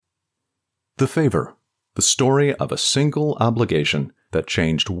The Favor, the story of a single obligation that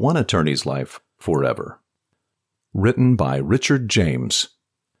changed one attorney's life forever. Written by Richard James.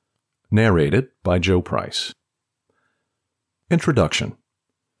 Narrated by Joe Price. Introduction.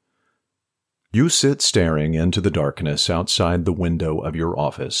 You sit staring into the darkness outside the window of your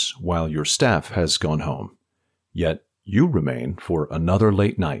office while your staff has gone home. Yet you remain for another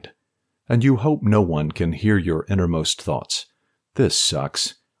late night, and you hope no one can hear your innermost thoughts. This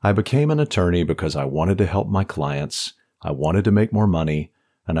sucks. I became an attorney because I wanted to help my clients, I wanted to make more money,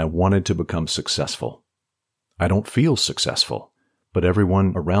 and I wanted to become successful. I don't feel successful, but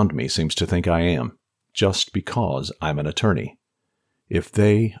everyone around me seems to think I am, just because I'm an attorney. If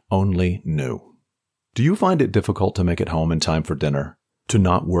they only knew. Do you find it difficult to make it home in time for dinner? To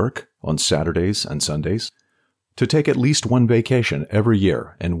not work on Saturdays and Sundays? To take at least one vacation every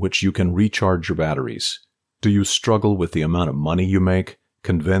year in which you can recharge your batteries? Do you struggle with the amount of money you make,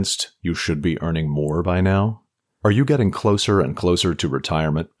 convinced you should be earning more by now? Are you getting closer and closer to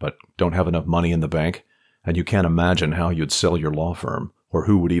retirement but don't have enough money in the bank, and you can't imagine how you'd sell your law firm or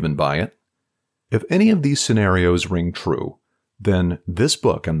who would even buy it? If any of these scenarios ring true, then this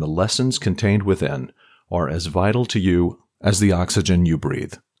book and the lessons contained within are as vital to you as the oxygen you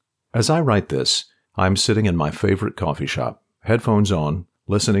breathe. As I write this, I'm sitting in my favorite coffee shop, headphones on,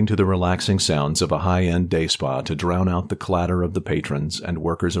 listening to the relaxing sounds of a high-end day spa to drown out the clatter of the patrons and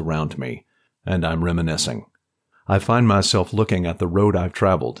workers around me, and I'm reminiscing. I find myself looking at the road I've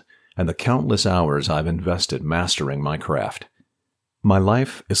traveled and the countless hours I've invested mastering my craft. My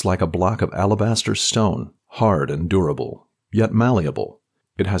life is like a block of alabaster stone, hard and durable, yet malleable.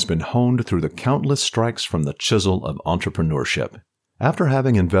 It has been honed through the countless strikes from the chisel of entrepreneurship. After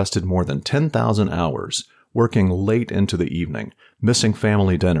having invested more than 10,000 hours, working late into the evening, missing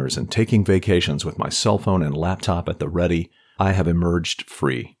family dinners, and taking vacations with my cell phone and laptop at the ready, I have emerged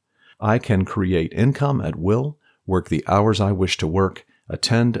free. I can create income at will, work the hours I wish to work,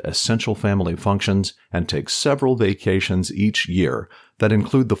 attend essential family functions, and take several vacations each year that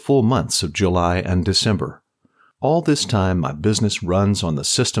include the full months of July and December. All this time, my business runs on the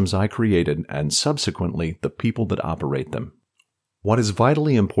systems I created and subsequently the people that operate them. What is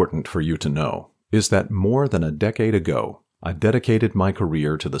vitally important for you to know is that more than a decade ago, I dedicated my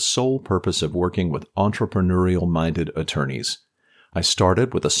career to the sole purpose of working with entrepreneurial-minded attorneys. I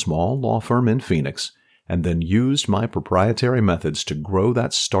started with a small law firm in Phoenix and then used my proprietary methods to grow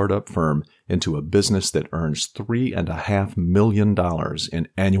that startup firm into a business that earns $3.5 million in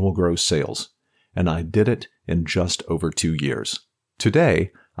annual gross sales, and I did it in just over 2 years.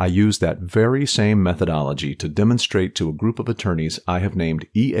 Today, I use that very same methodology to demonstrate to a group of attorneys I have named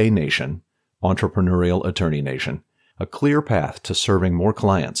EA Nation, Entrepreneurial Attorney Nation, a clear path to serving more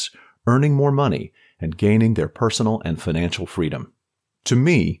clients, earning more money, and gaining their personal and financial freedom. To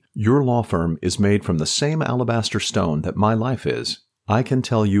me, your law firm is made from the same alabaster stone that my life is. I can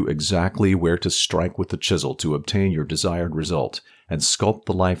tell you exactly where to strike with the chisel to obtain your desired result and sculpt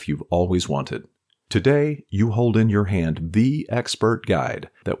the life you've always wanted. Today, you hold in your hand the expert guide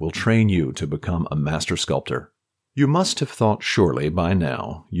that will train you to become a master sculptor. You must have thought surely by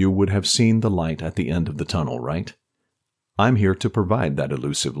now you would have seen the light at the end of the tunnel, right? I'm here to provide that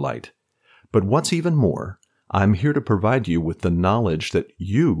elusive light. But what's even more, I'm here to provide you with the knowledge that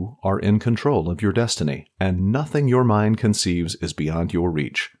you are in control of your destiny, and nothing your mind conceives is beyond your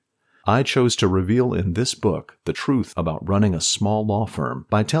reach. I chose to reveal in this book the truth about running a small law firm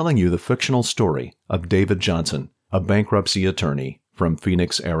by telling you the fictional story of David Johnson, a bankruptcy attorney from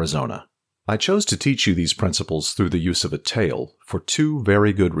Phoenix, Arizona. I chose to teach you these principles through the use of a tale for 2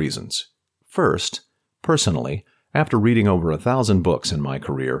 very good reasons. First, personally, after reading over 1,000 books in my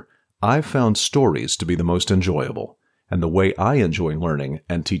career, I've found stories to be the most enjoyable, and the way I enjoy learning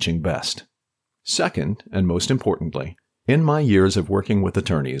and teaching best. Second, and most importantly, in my years of working with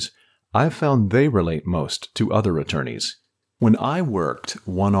attorneys, I've found they relate most to other attorneys. When I worked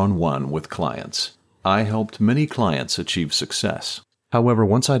one-on-one with clients, I helped many clients achieve success. However,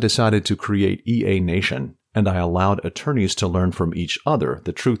 once I decided to create EA Nation, and I allowed attorneys to learn from each other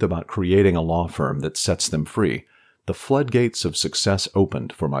the truth about creating a law firm that sets them free, the floodgates of success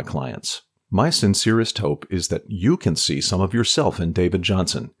opened for my clients. My sincerest hope is that you can see some of yourself in David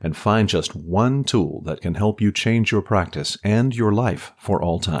Johnson and find just one tool that can help you change your practice and your life for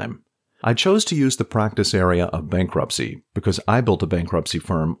all time. I chose to use the practice area of bankruptcy because I built a bankruptcy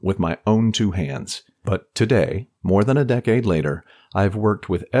firm with my own 2 hands. But today, more than a decade later, I've worked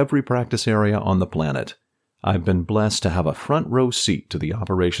with every practice area on the planet. I've been blessed to have a front row seat to the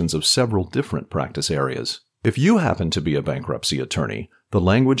operations of several different practice areas. If you happen to be a bankruptcy attorney, the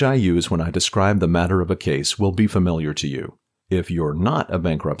language I use when I describe the matter of a case will be familiar to you. If you're not a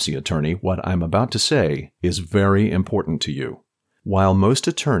bankruptcy attorney, what I'm about to say is very important to you. While most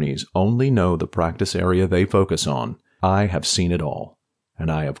attorneys only know the practice area they focus on, I have seen it all, and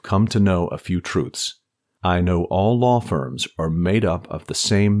I have come to know a few truths. I know all law firms are made up of the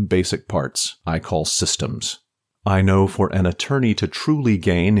same basic parts I call systems. I know for an attorney to truly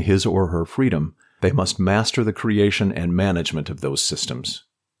gain his or her freedom, they must master the creation and management of those systems.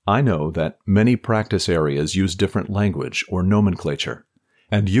 I know that many practice areas use different language or nomenclature,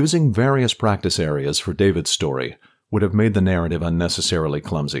 and using various practice areas for David's story would have made the narrative unnecessarily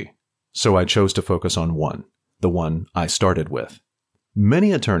clumsy. So I chose to focus on one, the one I started with.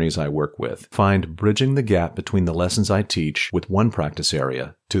 Many attorneys I work with find bridging the gap between the lessons I teach with one practice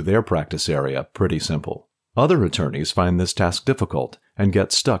area to their practice area pretty simple. Other attorneys find this task difficult and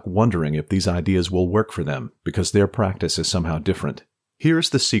get stuck wondering if these ideas will work for them because their practice is somehow different.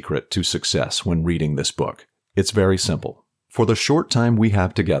 Here's the secret to success when reading this book. It's very simple. For the short time we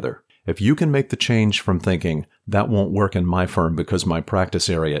have together, if you can make the change from thinking, that won't work in my firm because my practice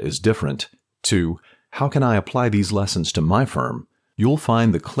area is different, to, how can I apply these lessons to my firm, you'll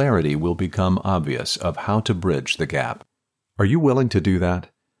find the clarity will become obvious of how to bridge the gap. Are you willing to do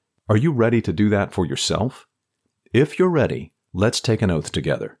that? Are you ready to do that for yourself? If you're ready, let's take an oath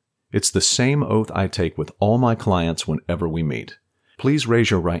together. It's the same oath I take with all my clients whenever we meet. Please raise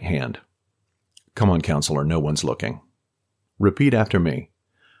your right hand. Come on, counselor, no one's looking. Repeat after me.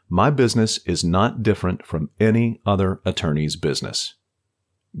 My business is not different from any other attorney's business.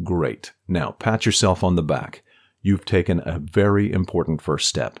 Great. Now, pat yourself on the back. You've taken a very important first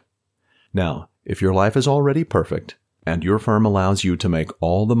step. Now, if your life is already perfect, and your firm allows you to make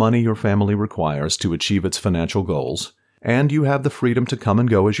all the money your family requires to achieve its financial goals, and you have the freedom to come and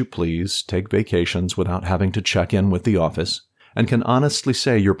go as you please, take vacations without having to check in with the office, and can honestly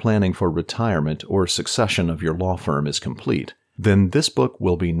say your planning for retirement or succession of your law firm is complete, then this book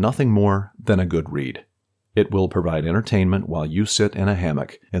will be nothing more than a good read. It will provide entertainment while you sit in a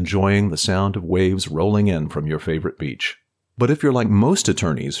hammock, enjoying the sound of waves rolling in from your favorite beach. But if you're like most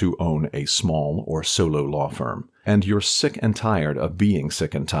attorneys who own a small or solo law firm, and you're sick and tired of being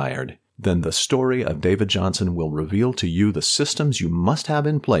sick and tired, then the story of David Johnson will reveal to you the systems you must have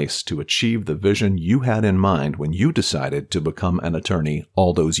in place to achieve the vision you had in mind when you decided to become an attorney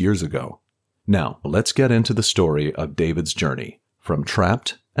all those years ago. Now, let's get into the story of David's journey, from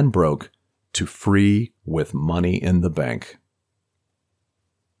trapped and broke to free with money in the bank.